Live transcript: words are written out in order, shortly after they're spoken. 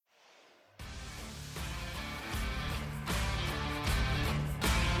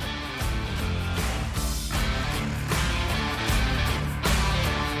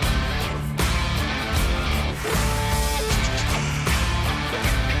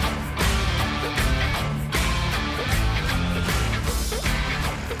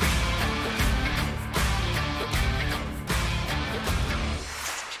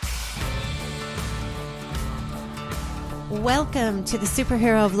Welcome to the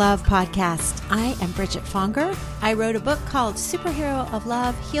Superhero of Love podcast. I am Bridget Fonger. I wrote a book called Superhero of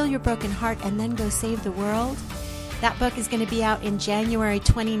Love, Heal Your Broken Heart and Then Go Save the World. That book is going to be out in January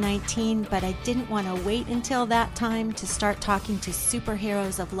 2019, but I didn't want to wait until that time to start talking to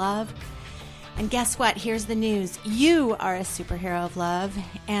superheroes of love. And guess what? Here's the news. You are a superhero of love.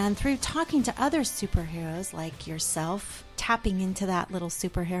 And through talking to other superheroes like yourself, tapping into that little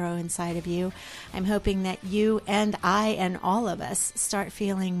superhero inside of you, I'm hoping that you and I and all of us start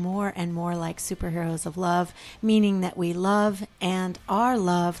feeling more and more like superheroes of love, meaning that we love and are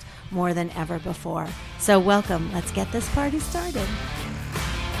loved more than ever before. So welcome. Let's get this party started.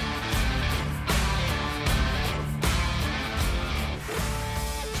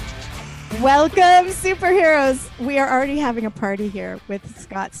 Welcome, superheroes. We are already having a party here with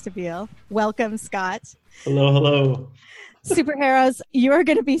Scott Stabile. Welcome, Scott. Hello, hello. Superheroes, you are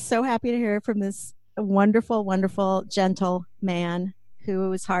going to be so happy to hear from this wonderful, wonderful, gentle man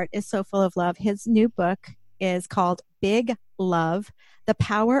whose heart is so full of love. His new book is called Big Love, The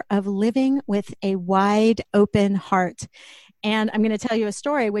Power of Living with a Wide Open Heart. And I'm going to tell you a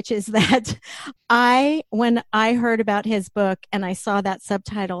story, which is that when I heard about his book and I saw that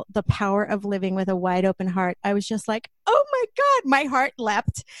subtitle, The Power of Living with a Wide Open Heart, I was just like, oh my God, my heart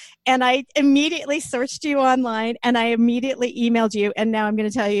leapt. And I immediately searched you online and I immediately emailed you. And now I'm going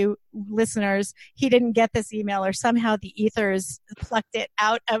to tell you, listeners, he didn't get this email, or somehow the ethers plucked it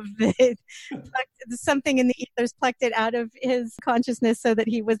out of something in the ethers plucked it out of his consciousness so that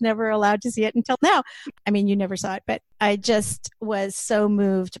he was never allowed to see it until now. I mean, you never saw it, but I just was so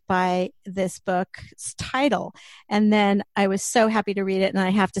moved by this book's title. And then I was so happy to read it. And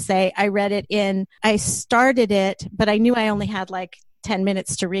I have to say, I started it, but I knew I only had like 10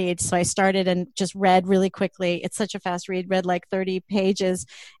 minutes to read. So I started and just read really quickly. It's such a fast read, read like 30 pages.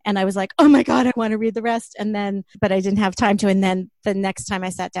 And I was like, oh my God, I want to read the rest. But I didn't have time to. And then the next time I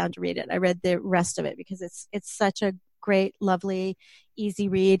sat down to read it, I read the rest of it because it's such a great, lovely, easy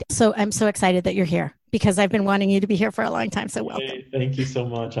read. So I'm so excited that you're here because I've been wanting you to be here for a long time. So welcome. Hey, thank you so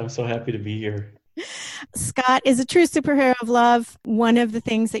much. I'm so happy to be here. Scott is a true superhero of love. One of the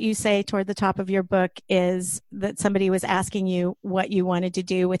things that you say toward the top of your book is that somebody was asking you what you wanted to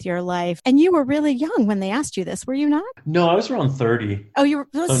do with your life. And you were really young when they asked you this, were you not? No, I was around 30. Oh, you were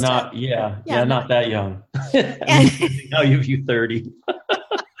so not, not that young. Now you 30.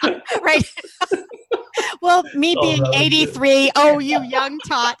 Right. Well, me being 83, you young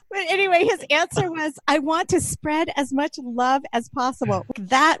tot. But anyway, his answer was, I want to spread as much love as possible.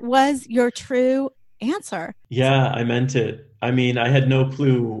 That was your true answer. Yeah, I meant it. I mean, I had no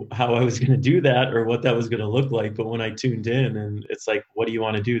clue how I was going to do that or what that was going to look like. But when I tuned in and it's like, what do you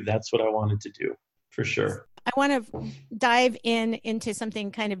want to do? That's what I wanted to do, for sure. I want to dive into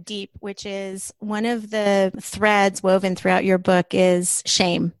something kind of deep, which is one of the threads woven throughout your book is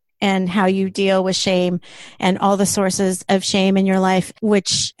shame. And how you deal with shame and all the sources of shame in your life,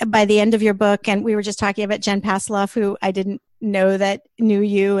 which by the end of your book, and we were just talking about Jen Passiloff, who I didn't know that knew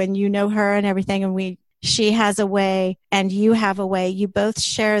you and you know her and everything. And she has a way and you have a way. You both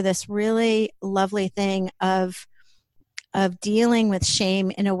share this really lovely thing of dealing with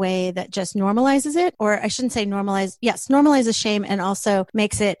shame in a way that just normalizes it, or I shouldn't say normalizes shame and also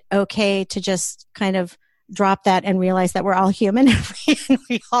makes it okay to just kind of drop that and realize that we're all human and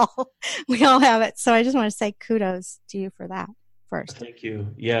we all have it. So I just want to say kudos to you for that first. Thank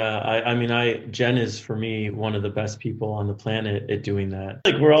you. Yeah. I mean, Jen is for me one of the best people on the planet at doing that.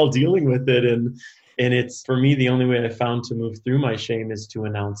 Like we're all dealing with it. And it's for me, the only way I found to move through my shame is to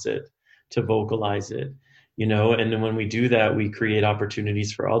announce it, to vocalize it. And then when we do that, we create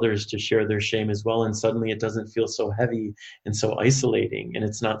opportunities for others to share their shame as well. And suddenly it doesn't feel so heavy and so isolating. And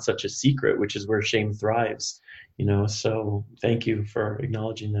it's not such a secret, which is where shame thrives, So thank you for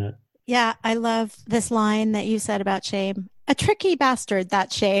acknowledging that. Yeah, I love this line that you said about shame. A tricky bastard,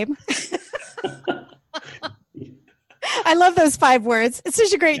 that shame. I love those 5 words. It's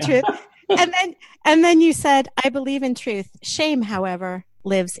such a great truth. And then you said, I believe in truth. Shame, however,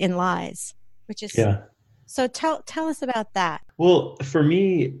 lives in lies, which is So tell us about that. Well, for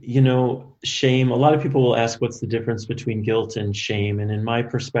me, shame, a lot of people will ask what's the difference between guilt and shame. And in my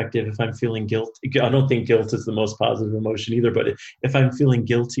perspective, if I'm feeling guilt, I don't think guilt is the most positive emotion either, but if I'm feeling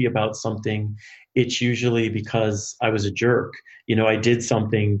guilty about something, it's usually because I was a jerk. I did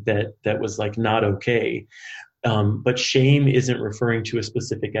something that was like not okay. But shame isn't referring to a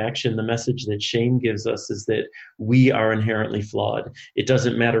specific action. The message that shame gives us is that we are inherently flawed. It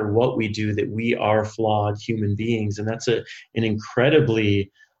doesn't matter what we do, that we are flawed human beings. And that's an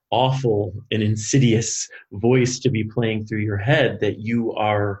incredibly awful and insidious voice to be playing through your head that you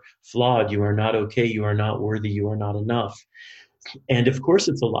are flawed, you are not okay, you are not worthy, you are not enough. And of course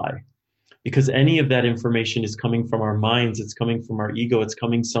it's a lie, because any of that information is coming from our minds, it's coming from our ego, it's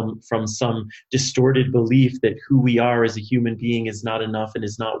coming from some distorted belief that who we are as a human being is not enough and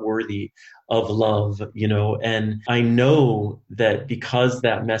is not worthy of love, and I know that because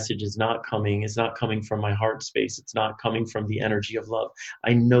that message is not coming from my heart space, it's not coming from the energy of love.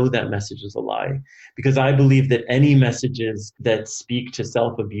 I know that message is a lie, because I believe that any messages that speak to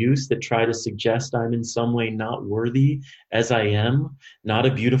self-abuse, that try to suggest I'm in some way not worthy as I am, not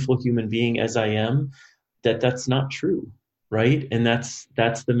a beautiful human being as I am, that's not true. Right? And that's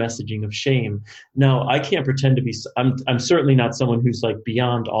the messaging of shame. Now, I can't pretend to be, I'm certainly not someone who's like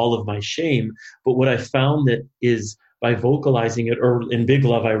beyond all of my shame, but what I found that is by vocalizing it, or in Big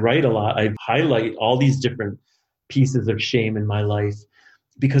Love, I write a lot, I highlight all these different pieces of shame in my life,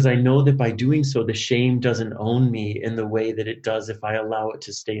 because I know that by doing so, the shame doesn't own me in the way that it does if I allow it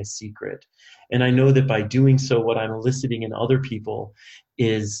to stay a secret. And I know that by doing so, what I'm eliciting in other people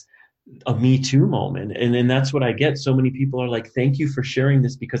is a Me Too moment. And that's what I get. So many people are like, thank you for sharing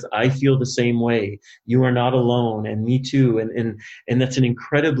this, because I feel the same way. You are not alone, and me too. And that's an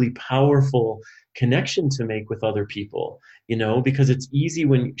incredibly powerful connection to make with other people, because it's easy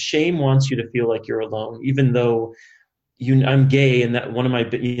when shame wants you to feel like you're alone, even though I'm gay, and that one of my,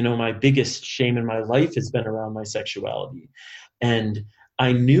 my biggest shame in my life has been around my sexuality. And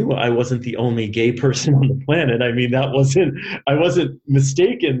I knew I wasn't the only gay person on the planet. I mean, I wasn't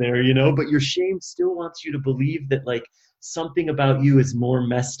mistaken there, but your shame still wants you to believe that like something about you is more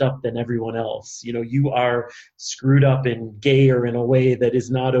messed up than everyone else. You are screwed up and gay or in a way that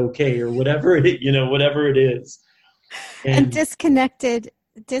is not okay, or whatever whatever it is. And disconnected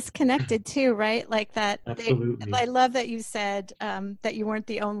too, right? Like that. Absolutely. I love that you said that you weren't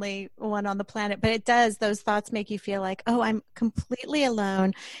the only one on the planet, but it does, those thoughts make you feel like, oh, I'm completely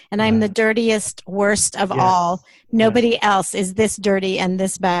alone, and I'm the dirtiest, worst of all. Nobody else is this dirty and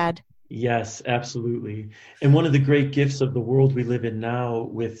this bad. Yes, absolutely. And one of the great gifts of the world we live in now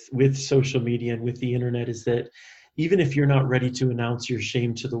with social media and with the internet is that even if you're not ready to announce your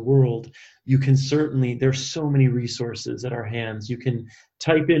shame to the world, you can certainly, there's so many resources at our hands. You can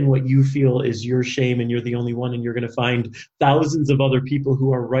type in what you feel is your shame, and you're the only one, and you're going to find thousands of other people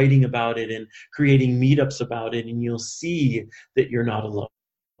who are writing about it and creating meetups about it, and you'll see that you're not alone.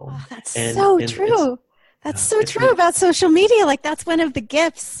 Oh, that's so true. That's so true about social media. Like, that's one of the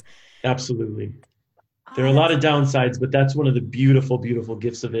gifts. Absolutely. There are a lot of downsides, but that's one of the beautiful, beautiful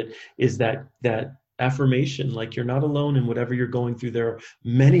gifts of it, is that affirmation, like you're not alone in whatever you're going through. There are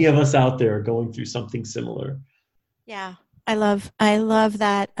many of us out there going through something similar. Yeah. I love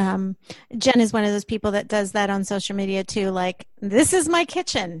that. Jen is one of those people that does that on social media too. Like, this is my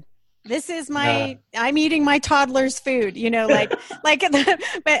kitchen. This is I'm eating my toddler's food, but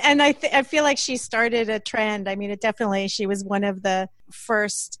I feel like she started a trend. I mean, she was one of the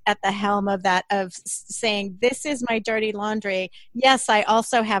first at the helm of that, of saying, this is my dirty laundry. Yes, I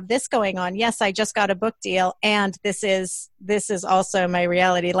also have this going on. Yes, I just got a book deal, and this is also my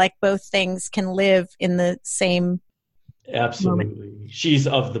reality. Like, both things can live in the same Absolutely. moment. She's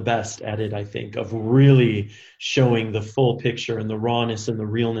of the best at it, I think, of really showing the full picture and the rawness and the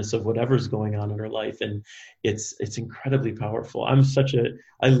realness of whatever's going on in her life. And it's incredibly powerful.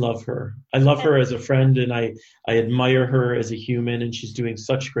 I love her. I love her as a friend, and I admire her as a human, and she's doing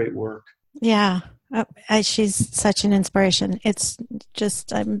such great work. Yeah. She's such an inspiration. It's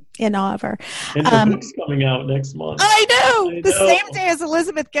just, I'm in awe of her. And her book's coming out next month. I know. The same day as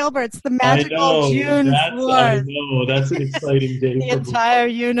Elizabeth Gilbert's, the magical June 4th. I know. That's an exciting day. The entire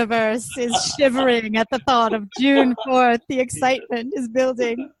universe is shivering at the thought of June 4th. The excitement is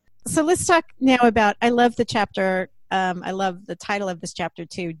building. So let's talk now about, I love the chapter. I love the title of this chapter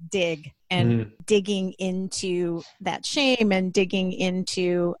too, Dig, and digging into that shame and digging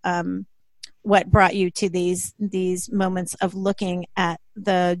into what brought you to these moments of looking at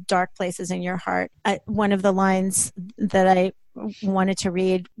the dark places in your heart. One of the lines that I wanted to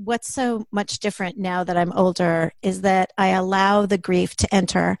read, what's so much different now that I'm older is that I allow the grief to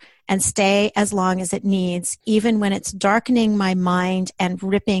enter and stay as long as it needs, even when it's darkening my mind and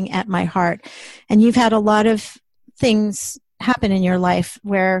ripping at my heart. And you've had a lot of things happen in your life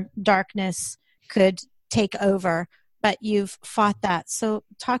where darkness could take over, but you've fought that. So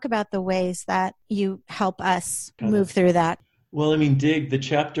talk about the ways that you help us move through that. Well, I mean, Dig, the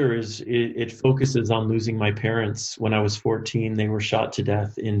chapter it focuses on losing my parents when I was 14. They were shot to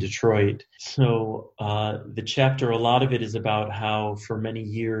death in Detroit. So the chapter, a lot of it is about how for many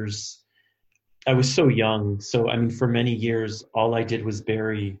years I was so young. So, I mean, for many years, all I did was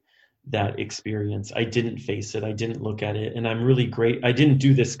bury that experience. I didn't face it. I didn't look at it. And I'm really great. I didn't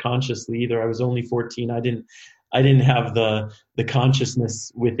do this consciously either. I was only 14. I didn't have the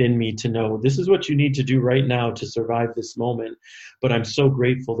consciousness within me to know this is what you need to do right now to survive this moment. But I'm so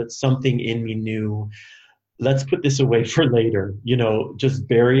grateful that something in me knew, let's put this away for later, just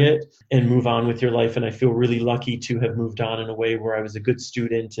bury it and move on with your life. And I feel really lucky to have moved on in a way where I was a good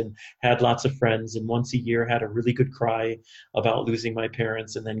student and had lots of friends, and once a year had a really good cry about losing my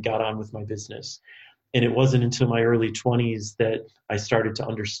parents, and then got on with my business. And it wasn't until my early 20s that I started to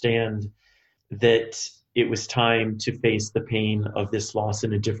understand that it was time to face the pain of this loss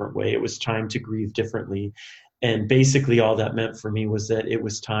in a different way. It was time to grieve differently. And basically all that meant for me was that it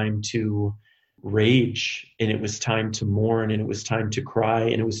was time to rage, and it was time to mourn, and it was time to cry,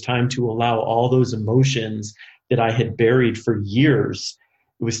 and it was time to allow all those emotions that I had buried for years.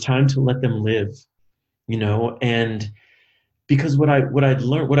 It was time to let them live, and because what I'd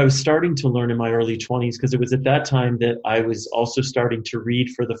learned, what I was starting to learn in my early 20s, because it was at that time that I was also starting to read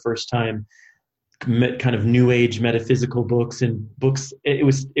for the first time kind of new age metaphysical books and books. It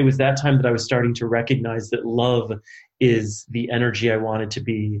was that time that I was starting to recognize that love is the energy I wanted to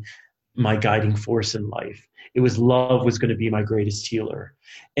be my guiding force in life. It was love was going to be my greatest healer.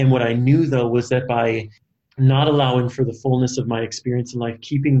 And what I knew though was that by not allowing for the fullness of my experience in life,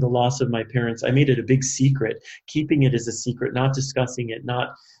 keeping the loss of my parents, I made it a big secret, keeping it as a secret, not discussing it,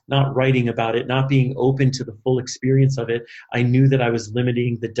 not writing about it, not being open to the full experience of it. I knew that I was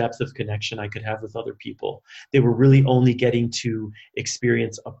limiting the depth of connection I could have with other people. They were really only getting to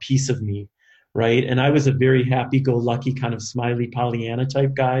experience a piece of me. Right. And I was a very happy-go-lucky kind of smiley Pollyanna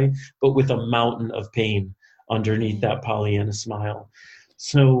type guy, but with a mountain of pain underneath that Pollyanna smile.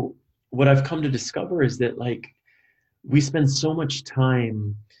 So what I've come to discover is that we spend so much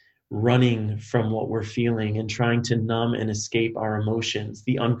time running from what we're feeling and trying to numb and escape our emotions,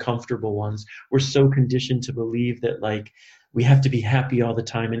 the uncomfortable ones. We're so conditioned to believe that we have to be happy all the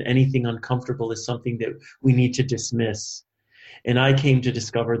time, and anything uncomfortable is something that we need to dismiss. And I came to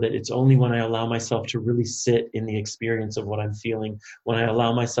discover that it's only when I allow myself to really sit in the experience of what I'm feeling, when I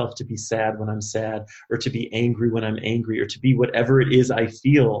allow myself to be sad when I'm sad, or to be angry when I'm angry, or to be whatever it is I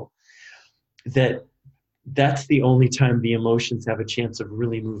feel, that's the only time the emotions have a chance of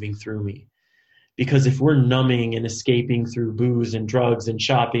really moving through me. Because if we're numbing and escaping through booze and drugs and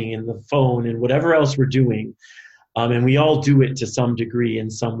shopping and the phone and whatever else we're doing, and we all do it to some degree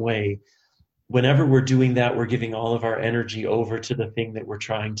in some way, whenever we're doing that, we're giving all of our energy over to the thing that we're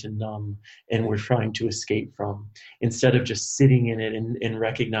trying to numb and we're trying to escape from, instead of just sitting in it and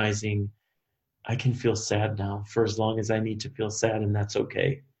recognizing, I can feel sad now for as long as I need to feel sad, and that's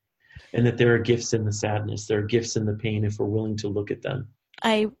okay. And that there are gifts in the sadness, there are gifts in the pain if we're willing to look at them.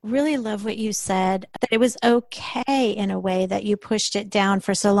 I really love what you said, that it was okay in a way that you pushed it down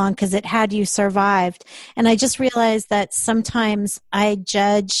for so long because it had you survived. And I just realized that sometimes I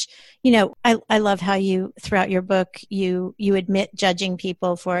judge, I love how you, throughout your book, you admit judging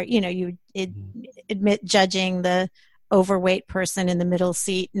people for, you admit judging the overweight person in the middle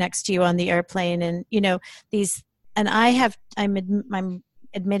seat next to you on the airplane. And, I'm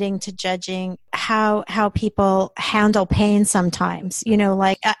admitting to judging how people handle pain sometimes.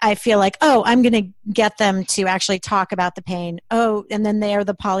 I feel like, I'm going to get them to actually talk about the pain. And then they're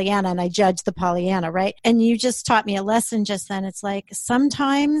the Pollyanna, and I judge the Pollyanna, right? And you just taught me a lesson just then. It's like,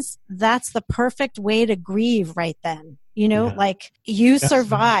 sometimes that's the perfect way to grieve right then. You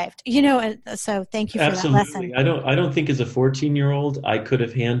survived, and so thank you for Absolutely. that lesson. I don't think as a 14-year-old, I could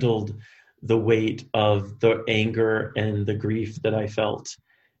have handled the weight of the anger and the grief that I felt.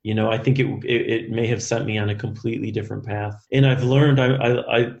 I think it may have sent me on a completely different path. And I've learned,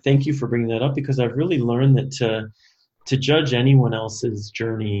 I thank you for bringing that up, because I've really learned that to judge anyone else's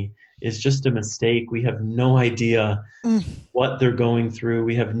journey is just a mistake. We have no idea what they're going through.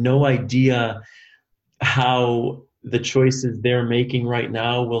 We have no idea how the choices they're making right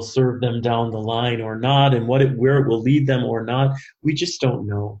now will serve them down the line or not, and where it will lead them or not. We just don't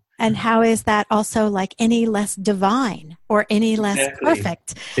know. And how is that also any less divine or any less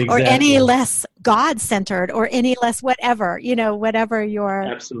perfect or any less God-centered or any less whatever, whatever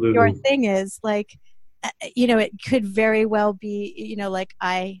your thing is, it could very well be,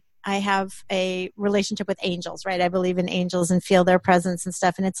 I have a relationship with angels, right? I believe in angels and feel their presence and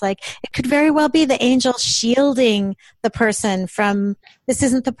stuff. And it's it could very well be the angel shielding the person from, this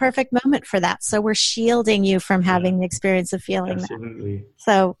isn't the perfect moment for that. So we're shielding you from having the experience of feeling that.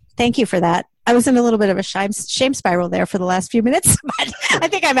 So thank you for that. I was in a little bit of a shame spiral there for the last few minutes, but I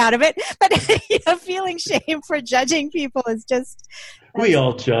think I'm out of it. But feeling shame for judging people is just we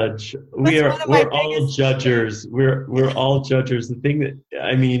all judge. We're all judgers. We're all judgers. The thing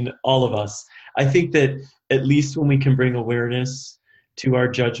that all of us. I think that at least when we can bring awareness to our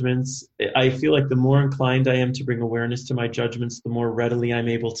judgments, I feel like the more inclined I am to bring awareness to my judgments, the more readily I'm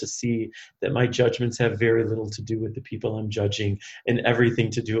able to see that my judgments have very little to do with the people I'm judging and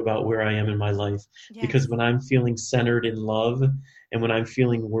everything to do about where I am in my life. Yes. Because when I'm feeling centered in love and when I'm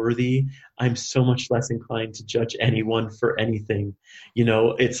feeling worthy, I'm so much less inclined to judge anyone for anything.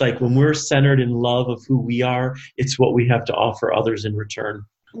 It's like when we're centered in love of who we are, it's what we have to offer others in return.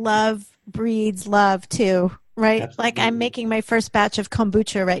 Love breeds love too. Right? Absolutely. Like I'm making my first batch of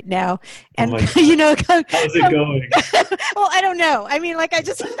kombucha right now. And, how's it going? Well, I don't know. I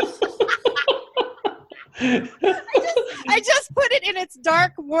just put it in its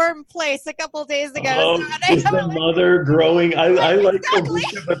dark, warm place a couple of days ago. Oh, is the mother growing? I like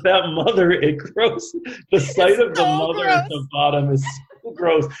kombucha, but that mother, it grows. The sight of the mother at the bottom is so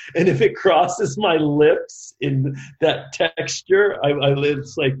gross. And if it crosses my lips in that texture,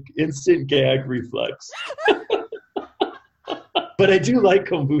 it's like instant gag reflex. But I do like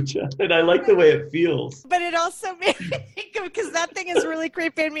kombucha, and I like the way it feels. But it also made me think of, because that thing is really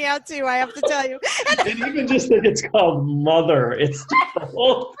creeping me out too, I have to tell you. And even just that it's called mother, it's just the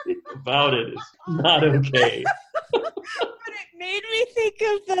whole thing about it is not okay. But it made me think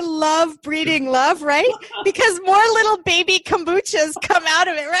of the love breeding love, right? Because more little baby kombuchas come out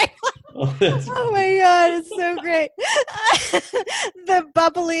of it, right? Oh my God, it's so great. The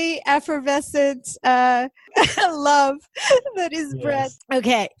bubbly, effervescent love that is breath.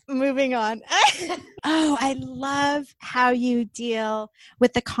 Okay, moving on. I love how you deal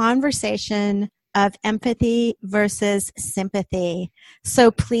with the conversation of empathy versus sympathy.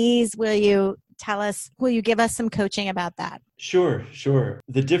 So please, will you give us some coaching about that? Sure.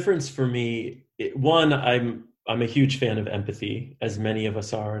 The difference for me, one, I'm a huge fan of empathy, as many of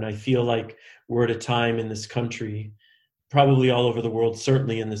us are. And I feel like we're at a time in this country, probably all over the world,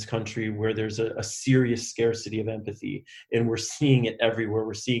 certainly in this country, where there's a serious scarcity of empathy. And we're seeing it everywhere.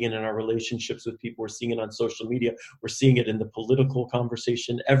 We're seeing it in our relationships with people. We're seeing it on social media. We're seeing it in the political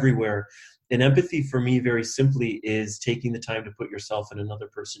conversation everywhere. And empathy for me, very simply, is taking the time to put yourself in another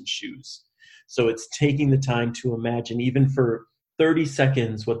person's shoes. So it's taking the time to imagine, even for 30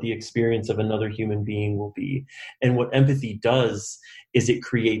 seconds, what the experience of another human being will be. And what empathy does is it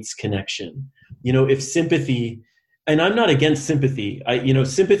creates connection. If sympathy, and I'm not against sympathy,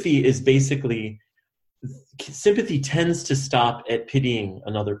 sympathy is basically, sympathy tends to stop at pitying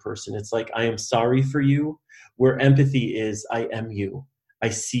another person. It's like, I am sorry for you, where empathy is, I am you, I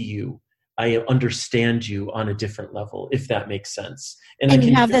see you, I understand you on a different level, if that makes sense. And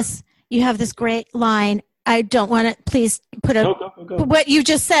you have this great line. I don't want to, please put go. What you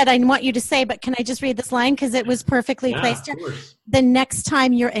just said, I want you to say, but can I just read this line? Because it was perfectly placed here. The next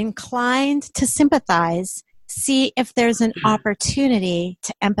time you're inclined to sympathize, see if there's an opportunity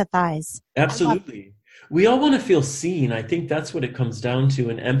to empathize. Absolutely. We all want to feel seen. I think that's what it comes down to.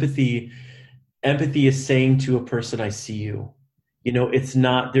 And empathy is saying to a person, I see you. It's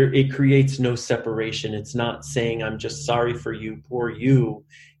not there. It creates no separation. It's not saying I'm just sorry for you, poor you.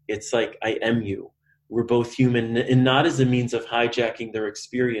 It's like, I am you. We're both human, and not as a means of hijacking their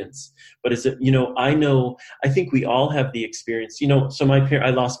experience, but as I think we all have the experience, so I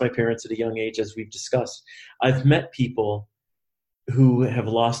lost my parents at a young age, as we've discussed. I've met people who have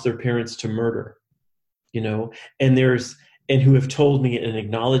lost their parents to murder, and who have told me and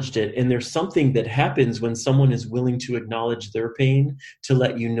acknowledged it. And there's something that happens when someone is willing to acknowledge their pain, to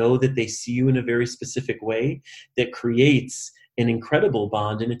let you know that they see you in a very specific way, that creates an incredible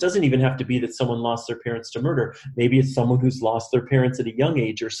bond. And it doesn't even have to be that someone lost their parents to murder. Maybe it's someone who's lost their parents at a young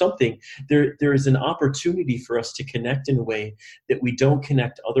age or something. There is an opportunity for us to connect in a way that we don't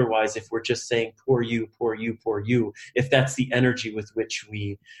connect otherwise if we're just saying, poor you, poor you, poor you, if that's the energy with which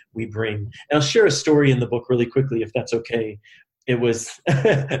we bring. And I'll share a story in the book really quickly, if that's okay. It was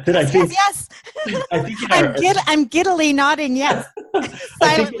that I think. Yes. I think I'm giddily nodding yes.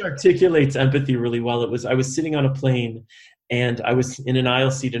 I think it articulates empathy really well. I was sitting on a plane, and I was in an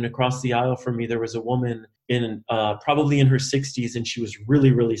aisle seat, and across the aisle from me, there was a woman probably in her 60s, and she was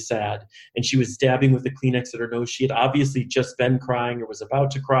really, really sad. And she was dabbing with a Kleenex at her nose. She had obviously just been crying or was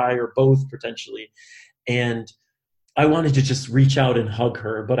about to cry, or both potentially. And I wanted to just reach out and hug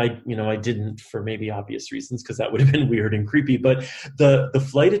her, but I didn't, for maybe obvious reasons, because that would have been weird and creepy. But the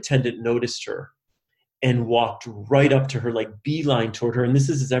flight attendant noticed her, and walked right up to her, like beeline toward her. And this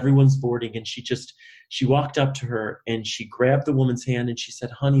is as everyone's boarding. And she walked up to her and she grabbed the woman's hand and she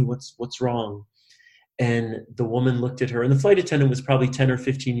said, "Honey, what's wrong?" And the woman looked at her, and the flight attendant was probably 10 or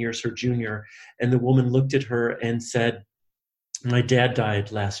 15 years her junior. And the woman looked at her and said, "My dad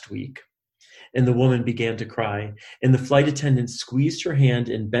died last week." And the woman began to cry. And the flight attendant squeezed her hand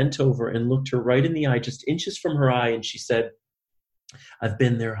and bent over and looked her right in the eye, just inches from her eye. And she said, "I've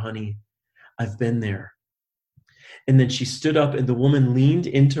been there, honey. I've been there." And then she stood up and the woman leaned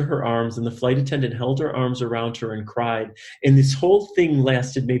into her arms and the flight attendant held her arms around her and cried. And this whole thing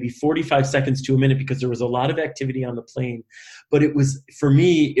lasted maybe 45 seconds to a minute because there was a lot of activity on the plane. But it was, for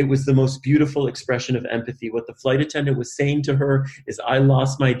me, it was the most beautiful expression of empathy. What the flight attendant was saying to her is, "I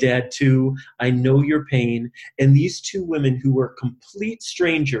lost my dad too. I know your pain." And these two women who were complete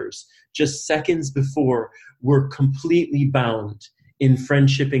strangers just seconds before were completely bound in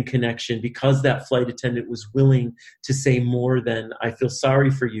friendship and connection because that flight attendant was willing to say more than "I feel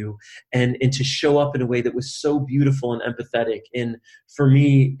sorry for you," and to show up in a way that was so beautiful and empathetic. And for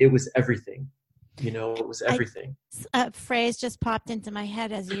me, it was everything. It was everything. A phrase just popped into my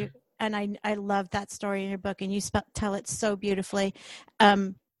head as you, and I love that story in your book, and you tell it so beautifully.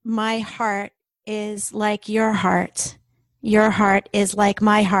 My heart is like your heart. Your heart is like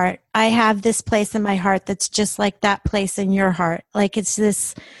my heart. I have this place in my heart that's just like that place in your heart. Like it's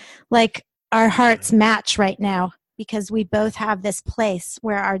this, like our hearts match right now because we both have this place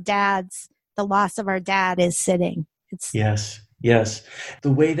where the loss of our dad is sitting. Yes.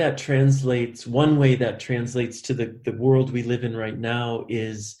 The way that translates, one way that translates to the world we live in right now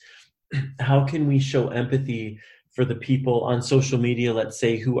is, how can we show empathy for the people on social media, let's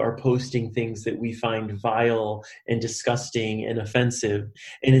say, who are posting things that we find vile and disgusting and offensive.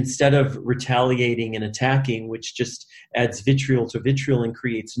 And instead of retaliating and attacking, which just adds vitriol to vitriol and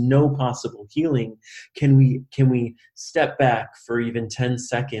creates no possible healing, can we step back for even 10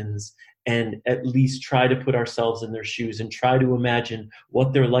 seconds and at least try to put ourselves in their shoes and try to imagine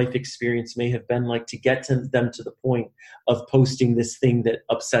what their life experience may have been like to get to them to the point of posting this thing that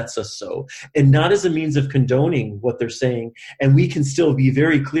upsets us so, and not as a means of condoning what they're saying. And we can still be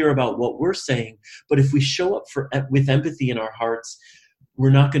very clear about what we're saying, but if we show up with empathy in our hearts,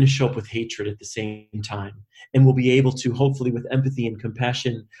 we're not going to show up with hatred at the same time. And we'll be able to, hopefully with empathy and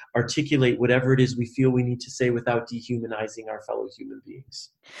compassion, articulate whatever it is we feel we need to say without dehumanizing our fellow human beings.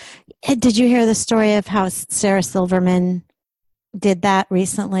 Did you hear the story of how Sarah Silverman did that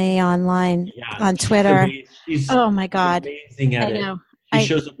recently online on Twitter? Oh my God. Amazing at it. She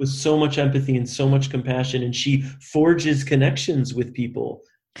shows up with so much empathy and so much compassion, and she forges connections with people.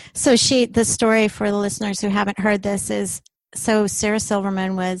 So the story for the listeners who haven't heard this is, so Sarah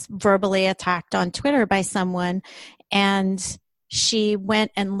Silverman was verbally attacked on Twitter by someone, and she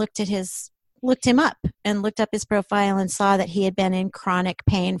went and looked him up and looked up his profile and saw that he had been in chronic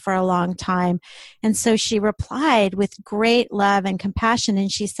pain for a long time. And so she replied with great love and compassion. And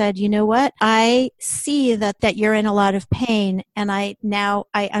she said, "You know what? I see that you're in a lot of pain. And I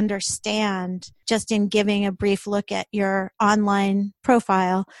understand just in giving a brief look at your online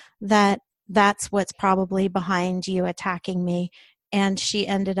profile that's what's probably behind you attacking me." And she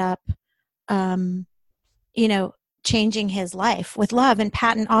ended up, changing his life with love. And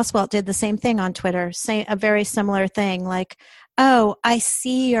Patton Oswalt did the same thing on Twitter, say a very similar thing, like, "Oh, I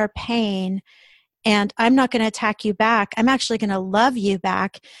see your pain and I'm not going to attack you back. I'm actually going to love you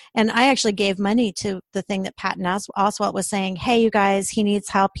back." And I actually gave money to the thing that Patton Oswalt was saying, "Hey, you guys, he needs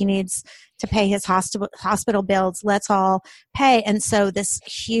help. He needs to pay his hospital bills. Let's all pay." And so this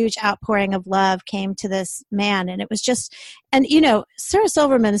huge outpouring of love came to this man. And it was just, and, Sarah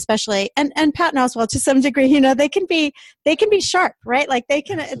Silverman especially, and Patton Oswalt to some degree, they can be sharp, right? Like they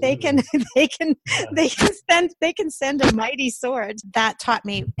can send a mighty sword. That taught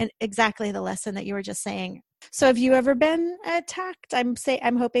me exactly the lesson that you were just saying. So have you ever been attacked? I'm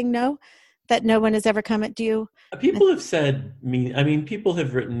hoping no. That no one has ever come at you? People have said people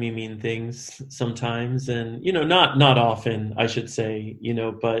have written me mean things sometimes, and not often, I should say,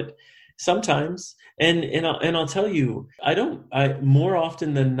 but sometimes. And I'll tell you, more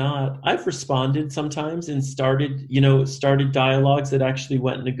often than not, I've responded sometimes and started dialogues that actually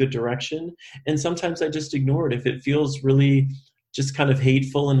went in a good direction, and sometimes I just ignore it. If it feels really just kind of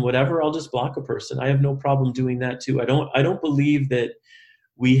hateful and whatever, I'll just block a person. I have no problem doing that too. I don't believe that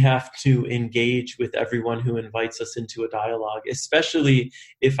we have to engage with everyone who invites us into a dialogue, especially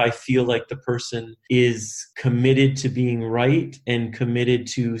if I feel like the person is committed to being right and committed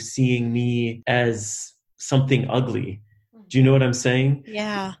to seeing me as something ugly. Do you know what I'm saying?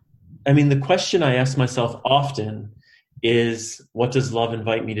 Yeah. I mean, the question I ask myself often is, what does love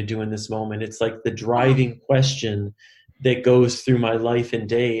invite me to do in this moment? It's like the driving question that goes through my life and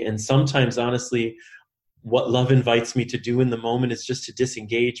day. And sometimes, honestly, what love invites me to do in the moment is just to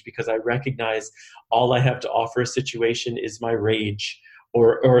disengage, because I recognize all I have to offer a situation is my rage.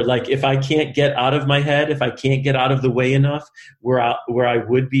 Or like, if I can't get out of my head, if I can't get out of the way enough where I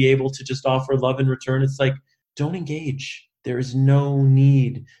would be able to just offer love in return, it's like, don't engage. There is no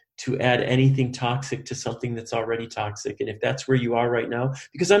need to add anything toxic to something that's already toxic. And if that's where you are right now,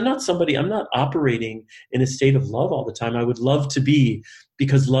 because I'm not operating in a state of love all the time. I would love to be,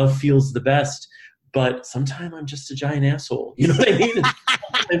 because love feels the best. But sometimes I'm just a giant asshole. You know what I mean? And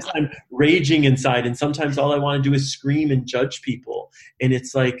sometimes I'm raging inside, and sometimes all I want to do is scream and judge people. And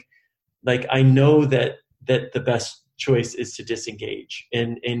it's like I know that the best choice is to disengage.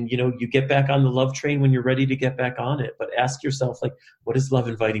 And you get back on the love train when you're ready to get back on it. But ask yourself, like, what is love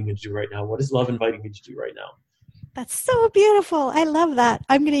inviting me to do right now? What is love inviting me to do right now? That's so beautiful. I love that.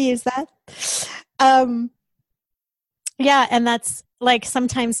 I'm going to use that. Yeah, and that's like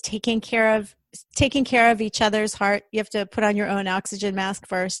sometimes taking care of each other's heart. You have to put on your own oxygen mask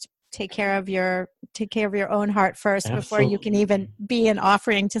first. Take care of your own heart first. Absolutely. Before you can even be an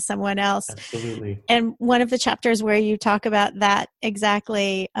offering to someone else. Absolutely. And one of the chapters where you talk about that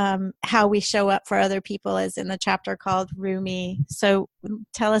exactly, how we show up for other people, is in the chapter called Rumi. So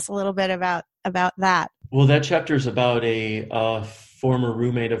tell us a little bit about that. Well, that chapter is about a former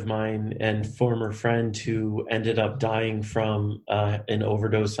roommate of mine and former friend who ended up dying from an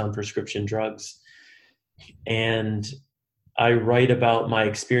overdose on prescription drugs. And I write about my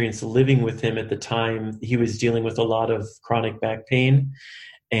experience living with him at the time. He was dealing with a lot of chronic back pain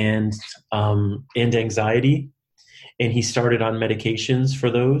and anxiety, and he started on medications for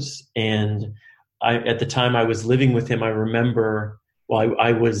those. And at the time I was living with him, I remember,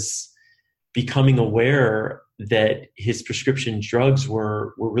 I was becoming aware that his prescription drugs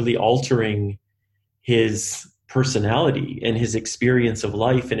were really altering his personality and his experience of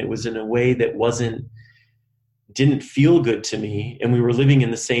life. And it was in a way that didn't feel good to me. And we were living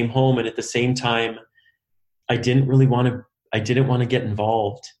in the same home. And at the same time, I didn't want to get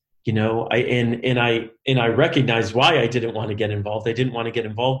involved. I recognized why I didn't want to get involved. I didn't want to get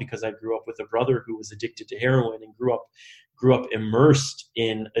involved because I grew up with a brother who was addicted to heroin and grew up immersed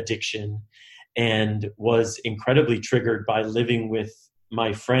in addiction, and was incredibly triggered by living with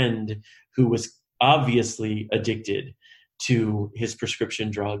my friend who was obviously addicted to his prescription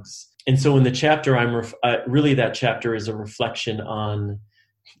drugs. And so in the chapter, really that chapter is a reflection on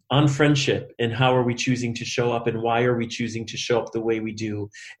friendship, and how are we choosing to show up, and why are we choosing to show up the way we do,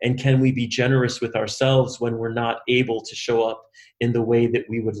 and can we be generous with ourselves when we're not able to show up in the way that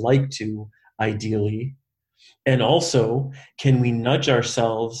we would like to, ideally. And also, can we nudge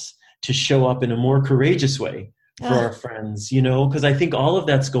ourselves to show up in a more courageous way for our friends, because I think all of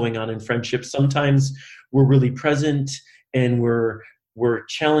that's going on in friendship. Sometimes we're really present and we're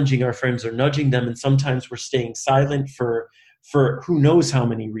challenging our friends or nudging them, and sometimes we're staying silent for who knows how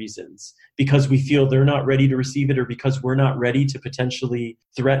many reasons, because we feel they're not ready to receive it, or because we're not ready to potentially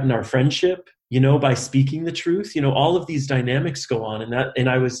threaten our friendship, by speaking the truth. All of these dynamics go on, and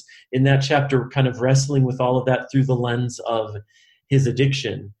I was in that chapter kind of wrestling with all of that through the lens of his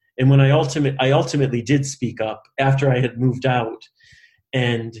addiction. And when I ultimately did speak up after I had moved out,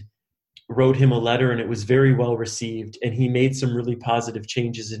 and wrote him a letter, and it was very well received, and he made some really positive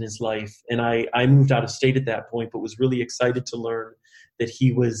changes in his life. And I moved out of state at that point, but was really excited to learn that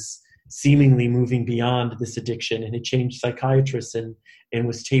he was seemingly moving beyond this addiction, and had changed psychiatrists and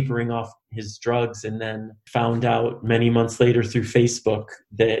was tapering off his drugs, and then found out many months later through Facebook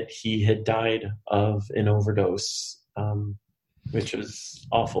that he had died of an overdose, which was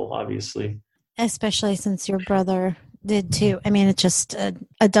awful, obviously. Especially since your brother did too. I mean, it's just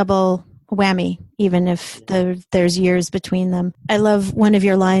a double whammy, even if there's years between them. I love one of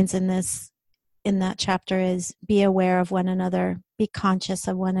your lines in that chapter is, be aware of one another, be conscious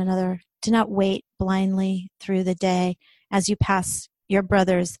of one another. Do not wait blindly through the day as you pass your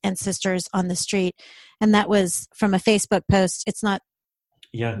brothers and sisters on the street. And that was from a Facebook post. It's not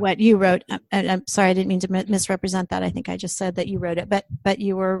what you wrote. I'm sorry, I didn't mean to misrepresent that. I think I just said that you wrote it, but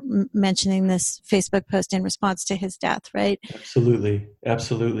you were mentioning this Facebook post in response to his death, right? Absolutely.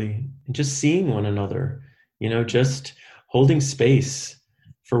 And just seeing one another, just holding space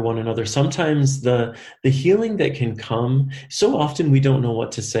for one another. Sometimes the healing that can come, so often we don't know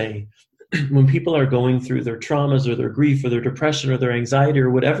what to say. When people are going through their traumas or their grief or their depression or their anxiety or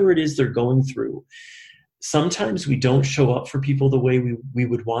whatever it is they're going through, sometimes we don't show up for people the way we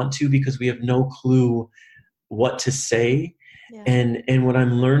would want to, because we have no clue what to say. Yeah. And what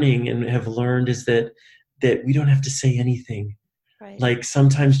I'm learning and have learned is that that we don't have to say anything. Right. Like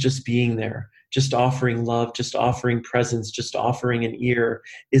sometimes just being there, just offering love, just offering presence, just offering an ear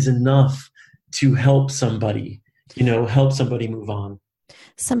is enough to help somebody, help somebody move on.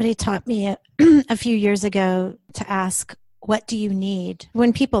 Somebody taught me a few years ago to ask, what do you need?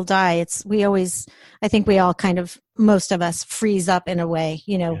 When people die, I think we all most of us freeze up in a way,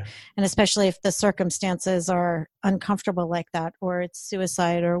 Yeah. and especially if the circumstances are uncomfortable like that, or it's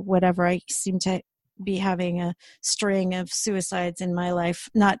suicide or whatever. I seem to be having a string of suicides in my life,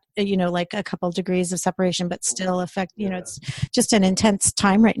 not, like a couple degrees of separation, but still affect, it's just an intense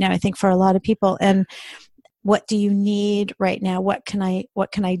time right now, I think, for a lot of people. And what do you need right now? What can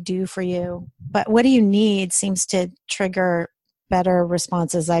I do for you? But what do you need seems to trigger better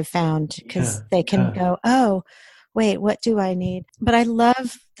responses, I've found, because they can go, oh, wait, what do I need? But I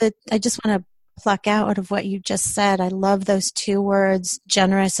love that. I just want to pluck out of what you just said. I love those two words,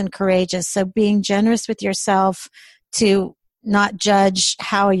 generous and courageous. So being generous with yourself to not judge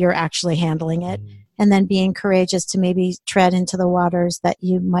how you're actually handling it, and then being courageous to maybe tread into the waters that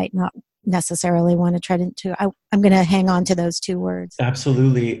you might not necessarily want to tread into. I'm going to hang on to those two words.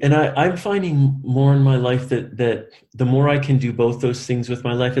 Absolutely. And I'm finding more in my life that the more I can do both those things with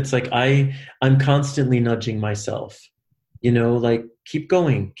my life, it's like I'm constantly nudging myself, like keep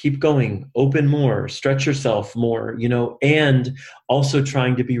going, open more, stretch yourself more, and also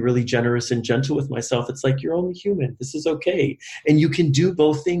trying to be really generous and gentle with myself. It's like, you're only human. This is okay. And you can do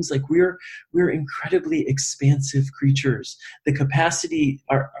both things. Like we're incredibly expansive creatures. The capacity,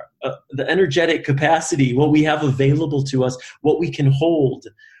 the energetic capacity, what we have available to us, what we can hold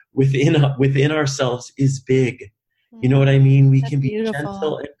within ourselves is big. You know what I mean? We can be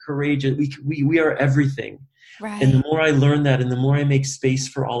gentle and courageous. We are everything. Right. And the more I learn that, and the more I make space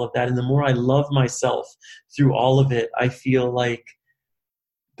for all of that, and the more I love myself through all of it, I feel like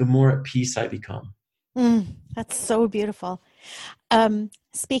the more at peace I become. That's so beautiful.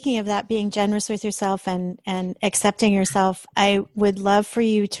 Speaking of that, being generous with yourself and accepting yourself, I would love for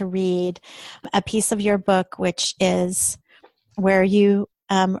you to read a piece of your book, which is where you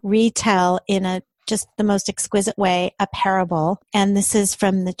retell in just the most exquisite way a parable. And this is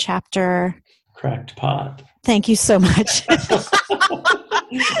from the chapter Cracked Pot. Thank you so much. The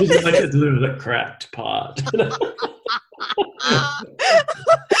cracked pot. I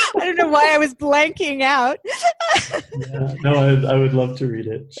don't know why I was blanking out. No, I would love to read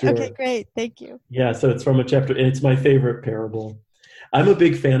it. Sure. Okay, great. Thank you. Yeah, so it's from a chapter, and it's my favorite parable. I'm a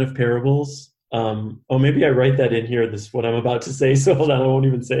big fan of parables. Maybe I write that in here, what I'm about to say, so hold on, I won't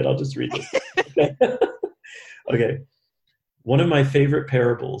even say it, I'll just read it. Okay. One of my favorite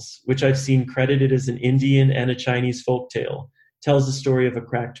parables, which I've seen credited as an Indian and a Chinese folktale, tells the story of a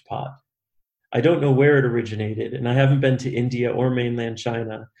cracked pot. I don't know where it originated, and I haven't been to India or mainland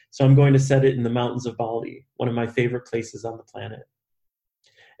China, so I'm going to set it in the mountains of Bali, one of my favorite places on the planet.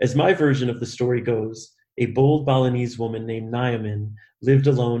 As my version of the story goes, a bold Balinese woman named Nyaman lived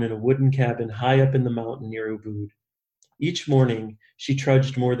alone in a wooden cabin high up in the mountain near Ubud. Each morning, she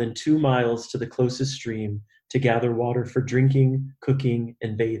trudged more than 2 miles to the closest stream to gather water for drinking, cooking,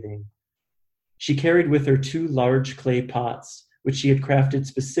 and bathing. She carried with her 2 large clay pots, which she had crafted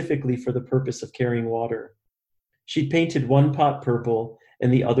specifically for the purpose of carrying water. She'd painted one pot purple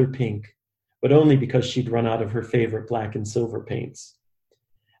and the other pink, but only because she'd run out of her favorite black and silver paints.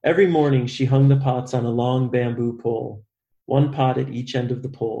 Every morning, she hung the pots on a long bamboo pole, 1 pot at each end of the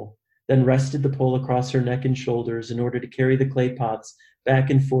pole, then rested the pole across her neck and shoulders in order to carry the clay pots back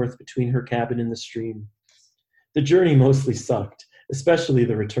and forth between her cabin and the stream. The journey mostly sucked, especially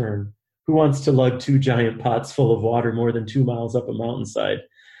the return. Who wants to lug 2 giant pots full of water more than 2 miles up a mountainside?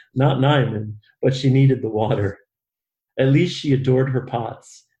 Not Nyaman, but she needed the water. At least she adored her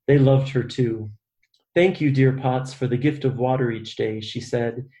pots. They loved her too. Thank you, dear pots, for the gift of water each day, she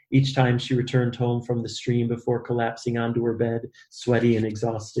said, each time she returned home from the stream before collapsing onto her bed, sweaty and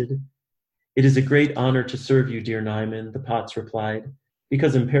exhausted. It is a great honor to serve you, dear Nyaman, the pots replied,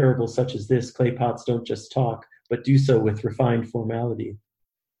 because in parables such as this, clay pots don't just talk, but do so with refined formality.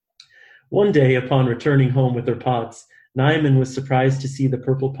 One day, upon returning home with her pots, Nyaman was surprised to see the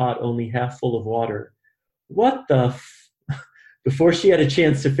purple pot only half full of water. What the Before she had a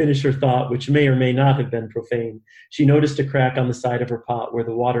chance to finish her thought, which may or may not have been profane, she noticed a crack on the side of her pot where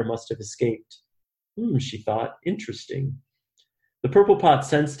the water must have escaped. She thought, interesting. The purple pot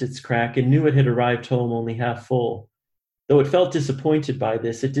sensed its crack and knew it had arrived home only half full. Though it felt disappointed by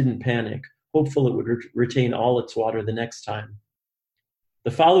this, it didn't panic, hopeful it would retain all its water the next time.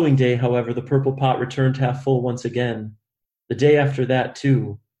 The following day, however, the purple pot returned half full once again. The day after that,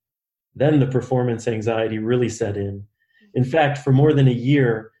 too. Then the performance anxiety really set in. In fact, for more than a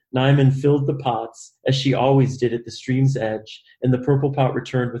year, Nyman filled the pots, as she always did at the stream's edge, and the purple pot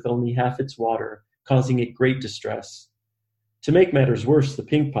returned with only half its water, causing it great distress. To make matters worse, the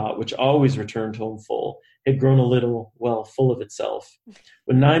pink pot, which always returned home full, had grown a little, well, full of itself.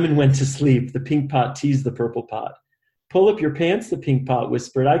 When Nyman went to sleep, the pink pot teased the purple pot. "Pull up your pants," the pink pot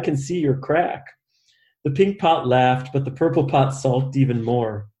whispered. "I can see your crack." The pink pot laughed, but the purple pot sulked even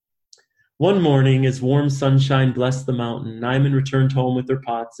more. One morning, as warm sunshine blessed the mountain, Nyman returned home with her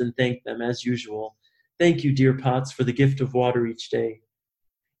pots and thanked them, as usual. "Thank you, dear pots, for the gift of water each day."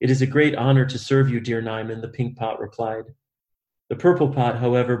 "It is a great honor to serve you, dear Nyman," the pink pot replied. The purple pot,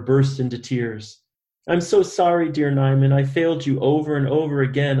 however, burst into tears. "I'm so sorry, dear Nyman. I failed you over and over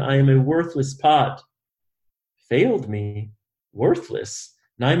again. I am a worthless pot." Failed me? Worthless?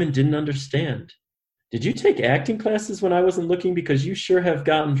 Nyman didn't understand. "Did you take acting classes when I wasn't looking? Because you sure have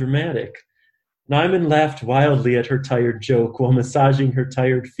gotten dramatic." Nyman laughed wildly at her tired joke while massaging her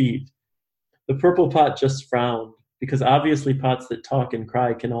tired feet. The purple pot just frowned, because obviously pots that talk and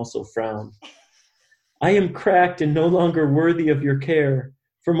cry can also frown. "I am cracked and no longer worthy of your care.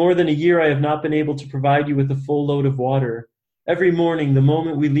 For more than a year I have not been able to provide you with a full load of water. Every morning, the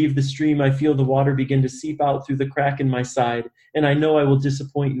moment we leave the stream, I feel the water begin to seep out through the crack in my side, and I know I will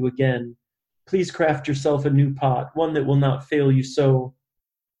disappoint you again. Please craft yourself a new pot, one that will not fail you so."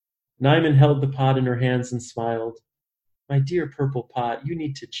 Nyman held the pot in her hands and smiled. "My dear purple pot, you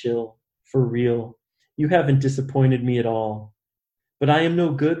need to chill. For real. You haven't disappointed me at all." "But I am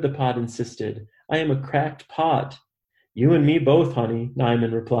no good," the pot insisted. "I am a cracked pot." "You and me both, honey,"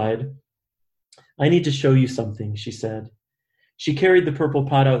 Nyman replied. "I need to show you something," she said. She carried the purple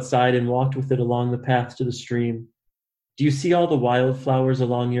pot outside and walked with it along the path to the stream. "Do you see all the wildflowers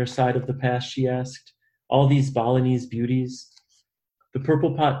along your side of the path?" she asked. "All these Balinese beauties?" The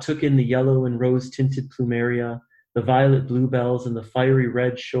purple pot took in the yellow and rose-tinted plumeria, the violet bluebells, and the fiery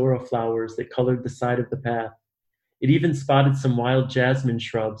red shora flowers that colored the side of the path. It even spotted some wild jasmine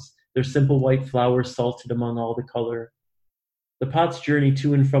shrubs, their simple white flowers salted among all the color. The pot's journey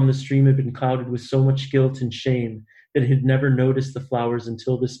to and from the stream had been clouded with so much guilt and shame that it had never noticed the flowers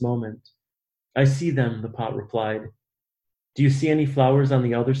until this moment. "I see them," the pot replied. "Do you see any flowers on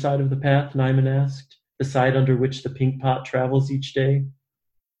the other side of the path?" Nyman asked. "The side under which the pink pot travels each day?"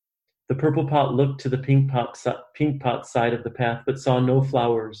 The purple pot looked to the pink pot side of the path, but saw no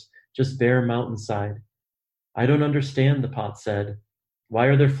flowers, just bare mountainside. "I don't understand," the pot said. "Why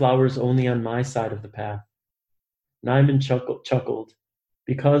are there flowers only on my side of the path?" Nyman chuckled.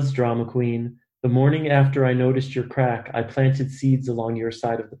 "Because, drama queen, the morning after I noticed your crack, I planted seeds along your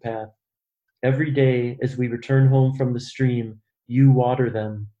side of the path. Every day, as we return home from the stream, you water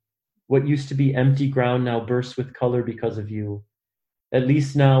them. What used to be empty ground now bursts with color because of you. At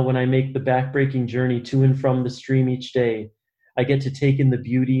least now, when I make the backbreaking journey to and from the stream each day, I get to take in the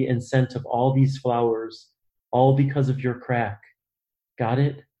beauty and scent of all these flowers, all because of your crack. Got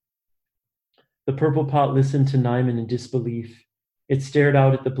it?" The purple pot listened to Nyman in disbelief. It stared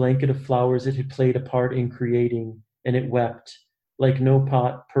out at the blanket of flowers it had played a part in creating, and it wept, like no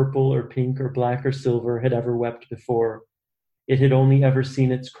pot, purple or pink or black or silver, had ever wept before. It had only ever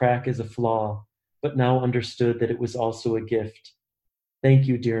seen its crack as a flaw, but now understood that it was also a gift. "Thank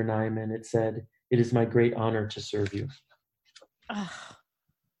you, dear Nyman," it said. "It is my great honor to serve you." Oh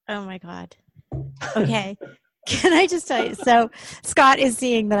my God. Okay. Can I just tell you? So Scott is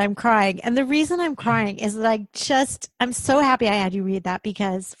seeing that I'm crying. And the reason I'm crying is that I'm so happy I had you read that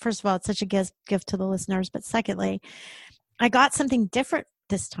because, first of all, it's such a gift to the listeners. But secondly, I got something different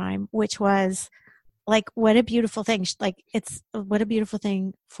this time, which was like, what a beautiful thing. What a beautiful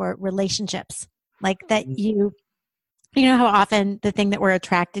thing for relationships. Like that you know how often the thing that we're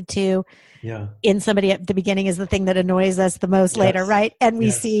attracted to in somebody at the beginning is the thing that annoys us the most later, right? And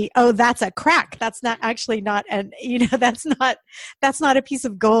we see, oh, that's a crack. That's not actually not, and that's not a piece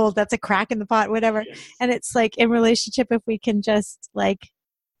of gold. That's a crack in the pot, whatever. Yes. And it's like in relationship, if we can just like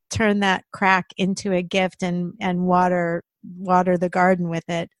turn that crack into a gift and water the garden with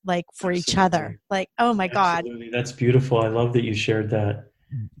it, like for Absolutely. Each other. Like, oh my Absolutely. God. That's beautiful. I love that you shared that.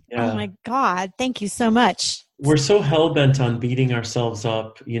 Yeah. Oh my God. Thank you so much. We're so hell-bent on beating ourselves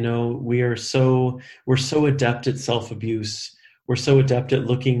up. We're so adept at self-abuse. We're so adept at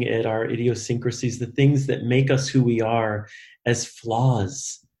looking at our idiosyncrasies, the things that make us who we are, as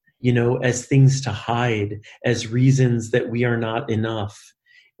flaws, as things to hide, as reasons that we are not enough,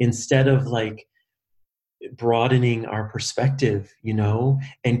 instead of like broadening our perspective,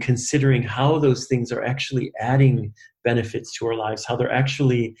 and considering how those things are actually adding benefits to our lives, how they're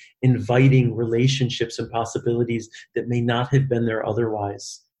actually inviting relationships and possibilities that may not have been there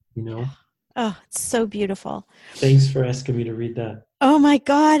otherwise, Oh, it's so beautiful. Thanks for asking me to read that. Oh my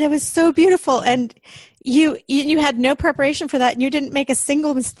God, it was so beautiful. And you had no preparation for that, and you didn't make a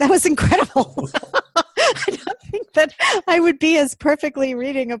single mistake. That was incredible. I don't think that I would be as perfectly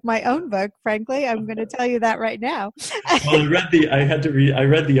reading of my own book, frankly. I'm going to tell you that right now. Well, I read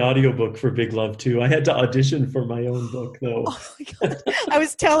the audiobook for Big Love too. I had to audition for my own book though. Oh my God. I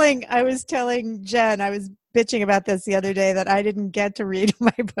was telling Jen, I was bitching about this the other day that I didn't get to read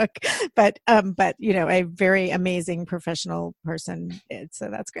my book, but you know, a very amazing professional person did, so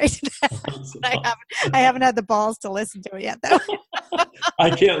that's great. I haven't had the balls to listen to it yet, though.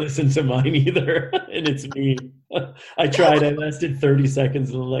 I can't listen to mine either, and it's me. I tried. I lasted 30 seconds,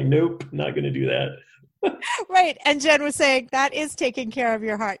 and I'm like, nope, not going to do that. Right. And Jen was saying that is taking care of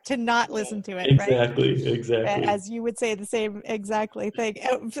your heart to not listen to it. Exactly. Right? Exactly. As you would say the same exactly thing.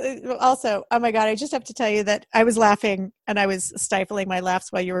 Also, oh my God, I just have to tell you that I was laughing and I was stifling my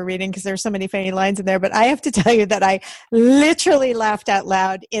laughs while you were reading because there were so many funny lines in there. But I have to tell you that I literally laughed out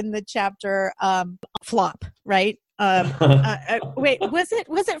loud in the chapter Flop, right? Wait, was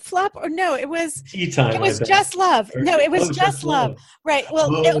it Flop or no? It was Tea Time. It was Just Love. No, it was Just Love. Right.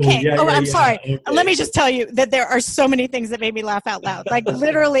 Well, okay. Yeah, I'm sorry. Okay. Let me just tell you that there are so many things that made me laugh out loud. Like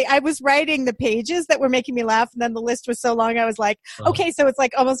literally, I was writing the pages that were making me laugh, and then the list was so long. I was like, okay, so it's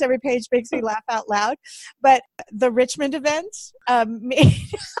like almost every page makes me laugh out loud. But the Richmond event made.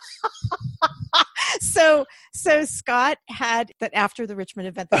 So Scott had that after the Richmond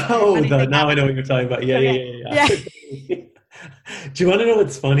event. Now I know what you're talking about. Yeah. Do you want to know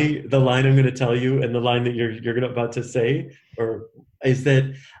what's funny? The line I'm going to tell you, and the line that you're about to say, or is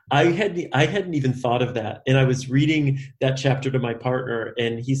that I hadn't even thought of that, and I was reading that chapter to my partner,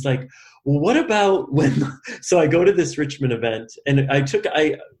 and he's like, "Well, what about when?" So I go to this Richmond event, and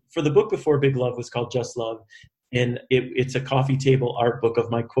for the book before Big Love was called Just Love. And it's a coffee table art book of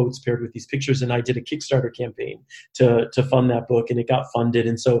my quotes paired with these pictures. And I did a Kickstarter campaign to fund that book, and it got funded.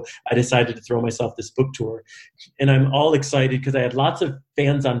 And so I decided to throw myself this book tour. And I'm all excited because I had lots of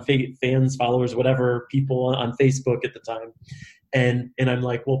fans, followers, whatever, people on Facebook at the time. And I'm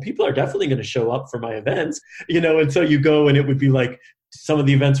like, well, people are definitely going to show up for my events, you know? And so you go, and it would be like, some of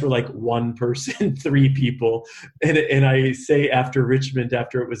the events were like one person, 3 people. And I say after Richmond,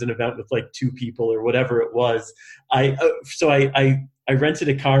 after it was an event with like 2 people or whatever it was, I rented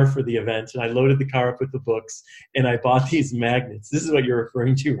a car for the event, and I loaded the car up with the books, and I bought these magnets. This is what you're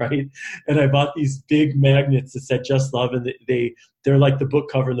referring to, right? And I bought these big magnets that said Just Love, and they're like the book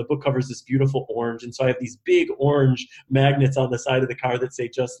cover, and the book cover is this beautiful orange. And so I have these big orange magnets on the side of the car that say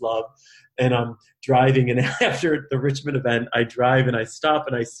Just Love. And I'm driving, and after the Richmond event, I drive and I stop,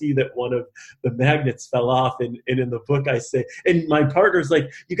 and I see that one of the magnets fell off. And in the book I say, and my partner's like,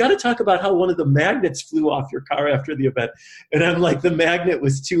 you got to talk about how one of the magnets flew off your car after the event. And I'm like, the magnet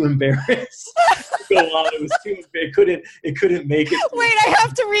was too embarrassed to go on. It was too, it couldn't make it. Wait, I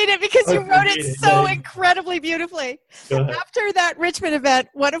have to read it because you wrote it so incredibly beautifully. After that Richmond event,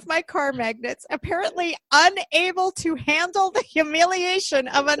 one of my car magnets, apparently unable to handle the humiliation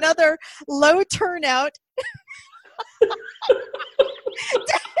of another low turnout,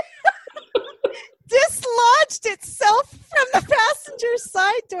 dislodged itself from the passenger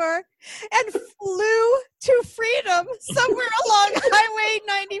side door and flew to freedom somewhere along Highway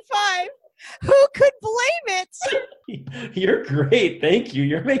 95. Who could blame it? You're great. Thank you.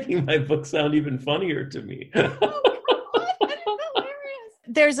 You're making my book sound even funnier to me.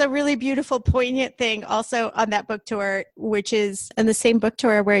 There's a really beautiful, poignant thing also on that book tour, which is in the same book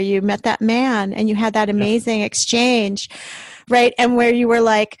tour where you met that man and you had that amazing exchange, right? And where you were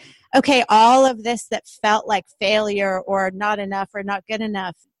like, okay, all of this that felt like failure or not enough or not good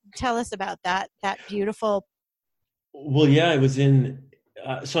enough. Tell us about that beautiful. Well, yeah, I was in,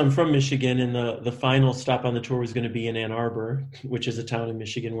 so I'm from Michigan, and the final stop on the tour was going to be in Ann Arbor, which is a town in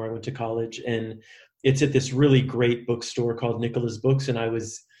Michigan where I went to college. And it's at this really great bookstore called Nicola's Books.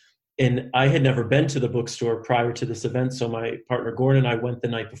 And I had never been to the bookstore prior to this event. So my partner Gordon and I went the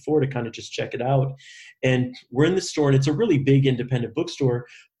night before to kind of just check it out. And we're in the store, and it's a really big independent bookstore,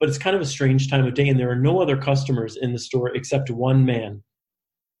 but it's kind of a strange time of day. And there are no other customers in the store except one man.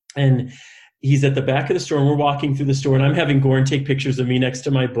 And he's at the back of the store, and we're walking through the store, and I'm having Gordon take pictures of me next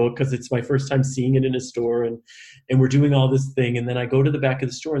to my book because it's my first time seeing it in a store, and we're doing all this thing. And then I go to the back of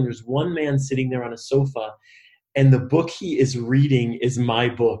the store, and there's one man sitting there on a sofa, and the book he is reading is my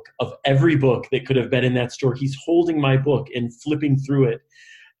book. Of every book that could have been in that store, he's holding my book and flipping through it.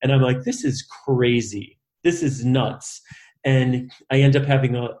 And I'm like, this is crazy. This is nuts. And I end up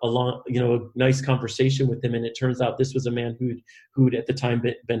having a long, a nice conversation with him. And it turns out this was a man who'd at the time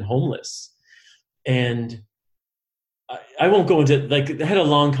been homeless. And I won't go into, like, I had a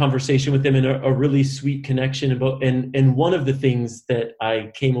long conversation with them and a really sweet connection about, and one of the things that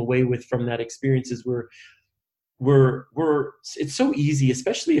I came away with from that experience is we're it's so easy,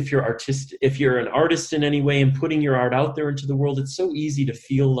 especially if you're an artist in any way and putting your art out there into the world. It's so easy to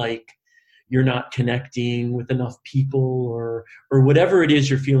feel like you're not connecting with enough people, or whatever it is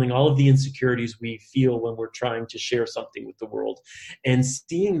you're feeling, all of the insecurities we feel when we're trying to share something with the world. And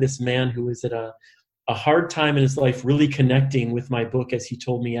seeing this man who is at a hard time in his life really connecting with my book, as he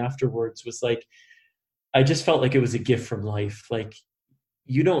told me afterwards, was like, I just felt like it was a gift from life. Like,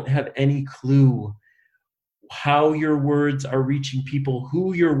 you don't have any clue how your words are reaching people,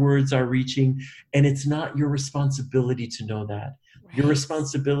 who your words are reaching, and it's not your responsibility to know that. Right. Your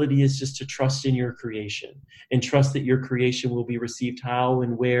responsibility is just to trust in your creation and trust that your creation will be received how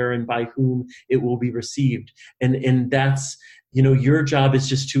and where and by whom it will be received. And that's, your job is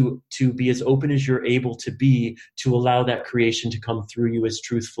just to be as open as you're able to be, to allow that creation to come through you as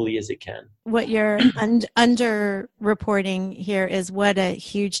truthfully as it can. What you're under reporting here is what a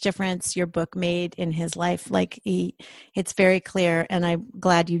huge difference your book made in his life. Like, it's very clear, and I'm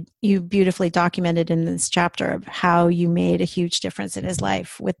glad you beautifully documented in this chapter of how you made a huge difference in his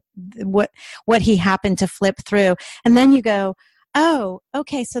life with what he happened to flip through. And then you go, oh,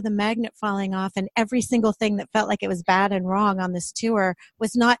 okay, so the magnet falling off and every single thing that felt like it was bad and wrong on this tour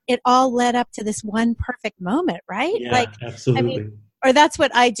was not, it all led up to this one perfect moment, right? Yeah, like, absolutely. Or that's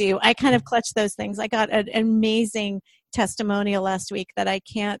what I do. I kind of clutch those things. I got an amazing testimonial last week that I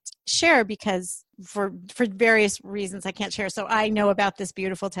can't share because for various reasons I can't share. So I know about this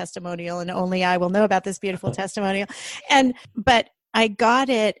beautiful testimonial and only I will know about this beautiful testimonial. But I got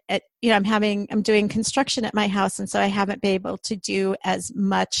it at, I'm doing construction at my house. And so I haven't been able to do as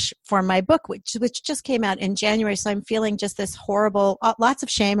much for my book, which just came out in January. So I'm feeling just this horrible, lots of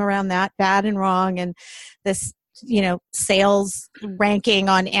shame around that, bad and wrong. And this, sales ranking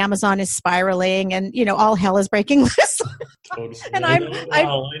on Amazon is spiraling and, all hell is breaking loose. Totally. And I'm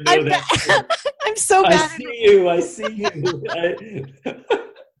so bad. I see you.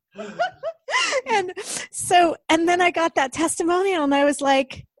 And then I got that testimonial and I was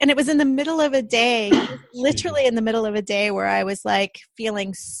like, and it was in the middle of a day, literally in the middle of a day where I was like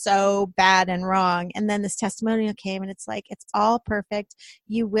feeling so bad and wrong. And then this testimonial came and it's like, it's all perfect.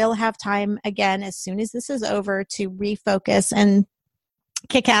 You will have time again as soon as this is over to refocus and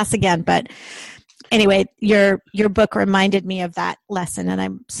kick ass again. But anyway, your book reminded me of that lesson. And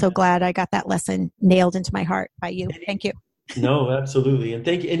I'm so glad I got that lesson nailed into my heart by you. Thank you. No, absolutely. And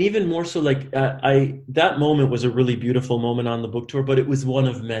thank you. And even more so, like, that moment was a really beautiful moment on the book tour, but it was one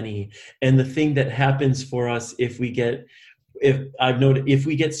of many. And the thing that happens for us if we get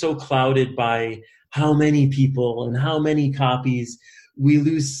so clouded by how many people and how many copies, we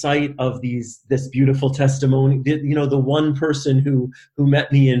lose sight of this beautiful testimony. The one person who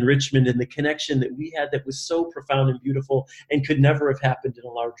met me in Richmond and the connection that we had that was so profound and beautiful and could never have happened in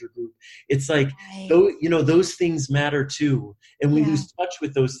a larger group. It's like, those things matter too. And we lose touch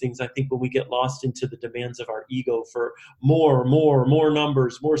with those things, I think, when we get lost into the demands of our ego for more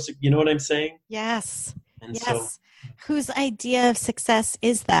numbers, more, you know what I'm saying? Yes. And yes. So, whose idea of success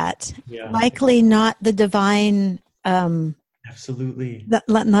is that? Yeah. Likely not the divine, absolutely.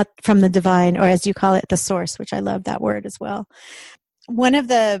 Not from the divine, or as you call it, the source, which I love that word as well. One of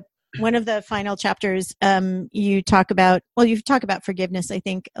the final chapters, you talk about forgiveness, I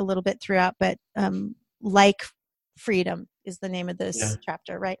think, a little bit throughout, but like freedom is the name of this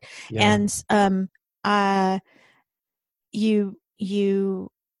chapter, right? Yeah. And you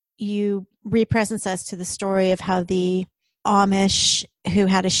represents us to the story of how the Amish who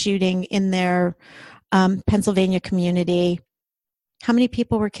had a shooting in their Pennsylvania community. How many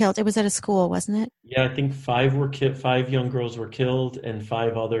people were killed? It was at a school, wasn't it? Yeah, I think 5 were killed. 5 young girls were killed, and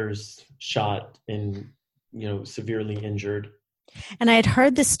 5 others shot and severely injured. And I had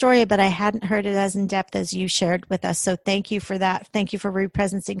heard this story, but I hadn't heard it as in depth as you shared with us. So thank you for that. Thank you for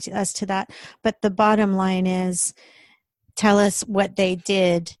representing us to that. But the bottom line is, tell us what they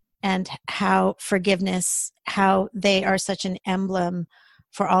did and how forgiveness, how they are such an emblem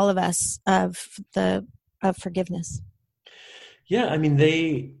for all of us of forgiveness. Yeah,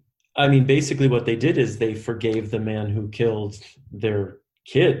 basically what they did is they forgave the man who killed their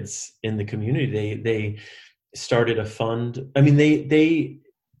kids in the community. They started a fund. They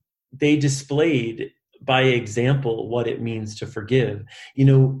displayed by example what it means to forgive.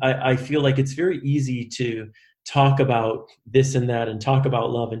 I feel like it's very easy to talk about this and that and talk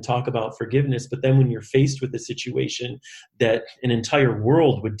about love and talk about forgiveness, but then when you're faced with a situation that an entire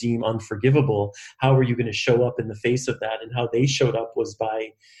world would deem unforgivable, how are you going to show up in the face of that? And how they showed up was by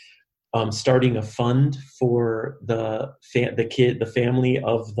starting a fund for the family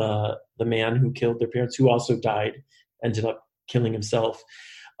of the man who killed their parents, who also died, ended up killing himself.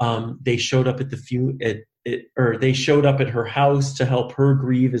 They showed up they showed up at her house to help her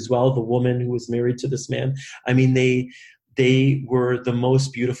grieve as well, the woman who was married to this man. I mean, they were the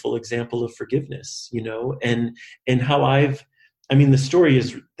most beautiful example of forgiveness, and how the story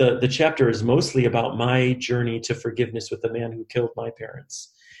is, the chapter is mostly about my journey to forgiveness with the man who killed my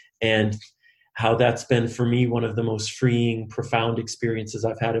parents, and how that's been for me one of the most freeing, profound experiences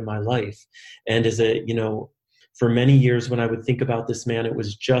I've had in my life. And for many years when I would think about this man, it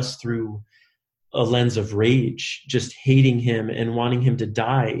was just through a lens of rage, just hating him and wanting him to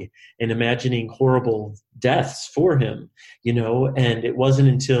die and imagining horrible deaths for him, and it wasn't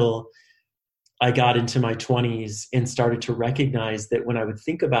until I got into my 20s and started to recognize that when I would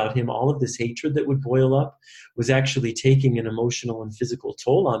think about him, all of this hatred that would boil up was actually taking an emotional and physical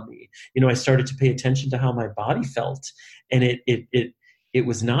toll on me. I started to pay attention to how my body felt, and it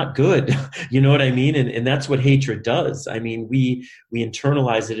was not good. You know what I mean? And that's what hatred does. I mean, we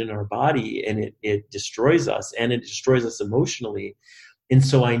internalize it in our body, and it destroys us, and it destroys us emotionally. And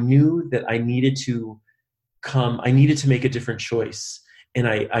so I knew that I needed to make a different choice. And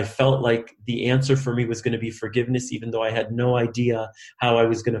I felt like the answer for me was going to be forgiveness, even though I had no idea how I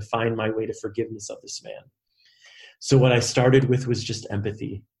was going to find my way to forgiveness of this man. So what I started with was just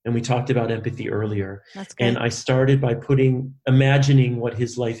empathy. And we talked about empathy earlier. That's great. And I started by imagining what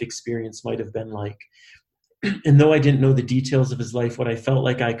his life experience might have been like. And though I didn't know the details of his life, what I felt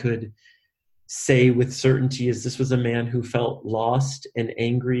like I could say with certainty is this was a man who felt lost and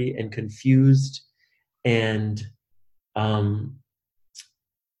angry and confused and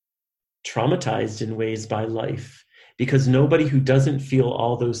traumatized in ways by life, because nobody who doesn't feel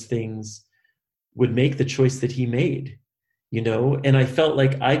all those things would make the choice that he made, and I felt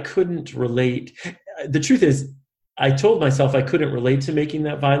like I couldn't relate. The truth is, I told myself I couldn't relate to making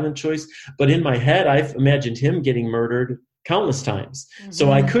that violent choice, but in my head, I've imagined him getting murdered countless times. Mm-hmm.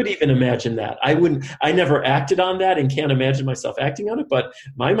 So I could even imagine that. I never acted on that and can't imagine myself acting on it, but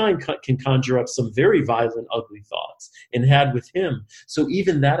my mind can conjure up some very violent, ugly thoughts, and had with him. So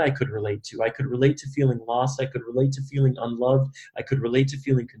even that I could relate to. I could relate to feeling lost. I could relate to feeling unloved. I could relate to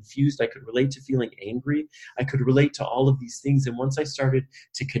feeling confused. I could relate to feeling angry. I could relate to all of these things. And once I started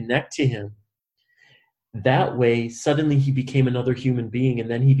to connect to him that way, suddenly he became another human being,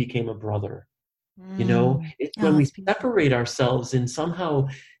 and then he became a brother. It's when we separate ourselves and somehow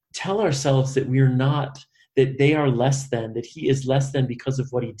tell ourselves that we're not, that they are less than, that he is less than because of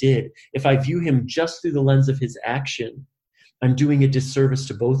what he did. If I view him just through the lens of his action, I'm doing a disservice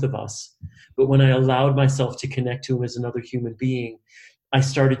to both of us. But when I allowed myself to connect to him as another human being, I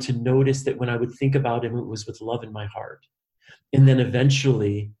started to notice that when I would think about him, it was with love in my heart. And then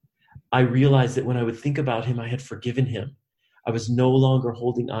eventually I realized that when I would think about him, I had forgiven him. I was no longer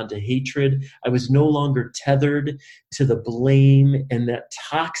holding on to hatred. I was no longer tethered to the blame and that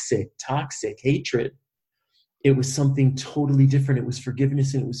toxic hatred. It was something totally different. It was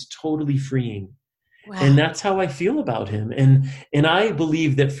forgiveness, and it was totally freeing. Wow. And that's how I feel about him. And I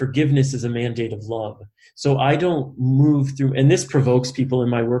believe that forgiveness is a mandate of love. So I don't move through, and this provokes people in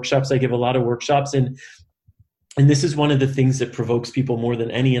my workshops. I give a lot of workshops, and this is one of the things that provokes people more than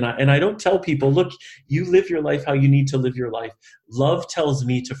any. And I don't tell people, look, you live your life how you need to live your life. Love tells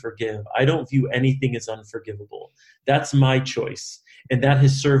me to forgive. I don't view anything as unforgivable. That's my choice. And that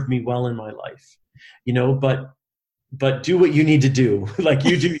has served me well in my life, but do what you need to do. Like,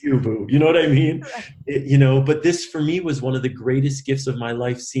 you do you, boo. You know what I mean? But this for me was one of the greatest gifts of my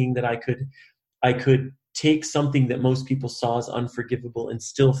life, seeing that I could take something that most people saw as unforgivable and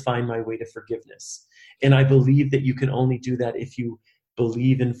still find my way to forgiveness. And I believe that you can only do that if you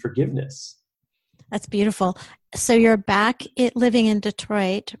believe in forgiveness. That's beautiful. So you're back living in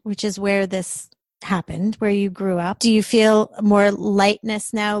Detroit, which is where this happened, where you grew up. Do you feel more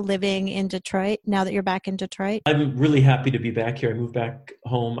lightness now living in Detroit, now that you're back in Detroit? I'm really happy to be back here. I moved back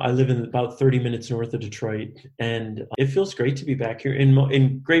home. I live in about 30 minutes north of Detroit, and it feels great to be back here,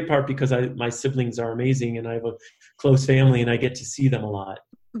 in great part because my siblings are amazing, and I have a close family, and I get to see them a lot.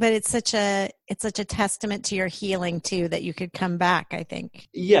 But it's such a testament to your healing too, that you could come back, I think.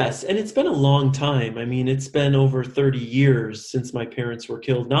 Yes. And it's been a long time. I mean, it's been over 30 years since my parents were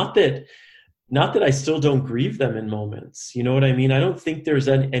killed. Not that I still don't grieve them in moments. You know what I mean? I don't think there's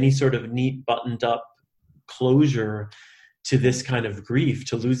any sort of neat buttoned up closure to this kind of grief,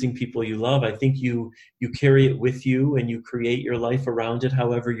 to losing people you love. I think you carry it with you, and you create your life around it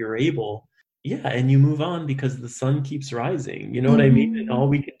however you're able. yeah, and you move on because the sun keeps rising. You know what I mean? And Mhm. all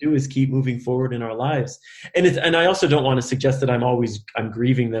we can do is keep moving forward in our lives. And I also don't want to suggest that I'm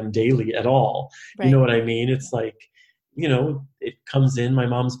grieving them daily at all. You know Right. what I mean? It's like, it comes in. My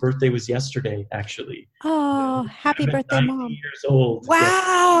mom's birthday was yesterday, actually. Oh, happy I'm at birthday, 90 Mom. years old. Yes,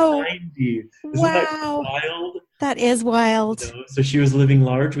 Wow. 90. Isn't that Wow. wild? That is wild. So she was living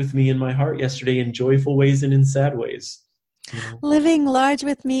large with me in my heart yesterday in joyful ways and in sad ways. You know. Living large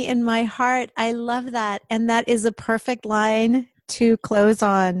with me in my heart. I love that. And that is a perfect line to close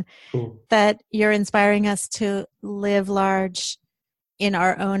on, Cool. that you're inspiring us to live large in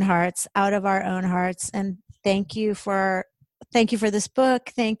our own hearts, out of our own hearts. And thank you for this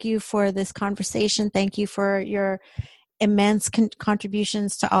book. Thank you for this conversation. Thank you for your immense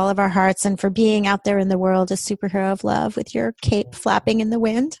contributions to all of our hearts, and for being out there in the world a superhero of love with your cape flapping in the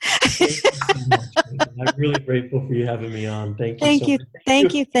wind. Thank you so much, Megan. I'm really grateful for you having me on. Thank you Thank so you. much.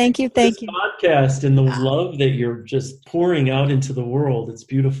 Thank Thank you you. Thank you. for this Thank you. podcast and the love that you're just pouring out into the world. It's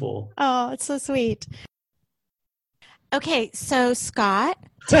beautiful. Oh, it's so sweet. Okay, so Scott,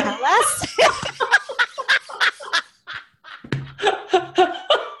 tell us.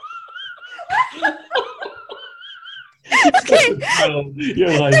 Okay.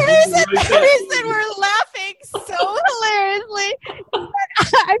 You're like, The reason we're laughing so hilariously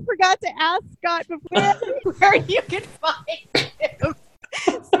is that I forgot to ask Scott before where you can find him.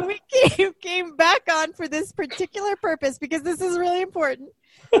 So we came back on for this particular purpose because this is really important.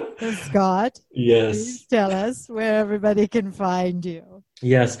 So Scott, yes. please tell us where everybody can find you.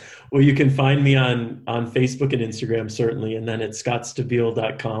 Yes. Well, you can find me on Facebook and Instagram, certainly. And then at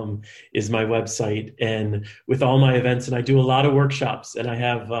scottstabile.com is my website. And with all my events, and I do a lot of workshops, and I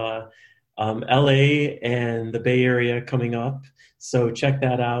have LA and the Bay Area coming up. So check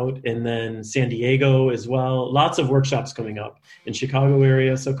that out. And then San Diego as well. Lots of workshops coming up in Chicago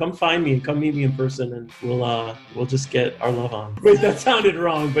area. So come find me and come meet me in person, and we'll just get our love on. Wait, that sounded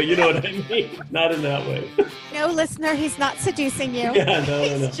wrong, but you know what I mean? Not in that way. No, listener, he's not seducing you. Yeah, no,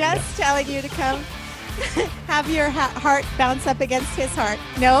 He's just telling you to come have your heart bounce up against his heart.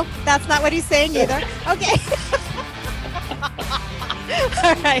 No, that's not what he's saying either. Okay.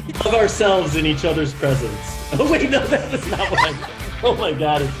 All right. Love ourselves in each other's presence. Oh, wait, no, that is not what I meant. Oh, my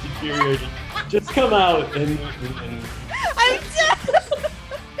God, it's deteriorating. Just come out and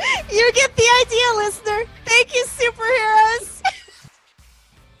You get the idea, listener. Thank you super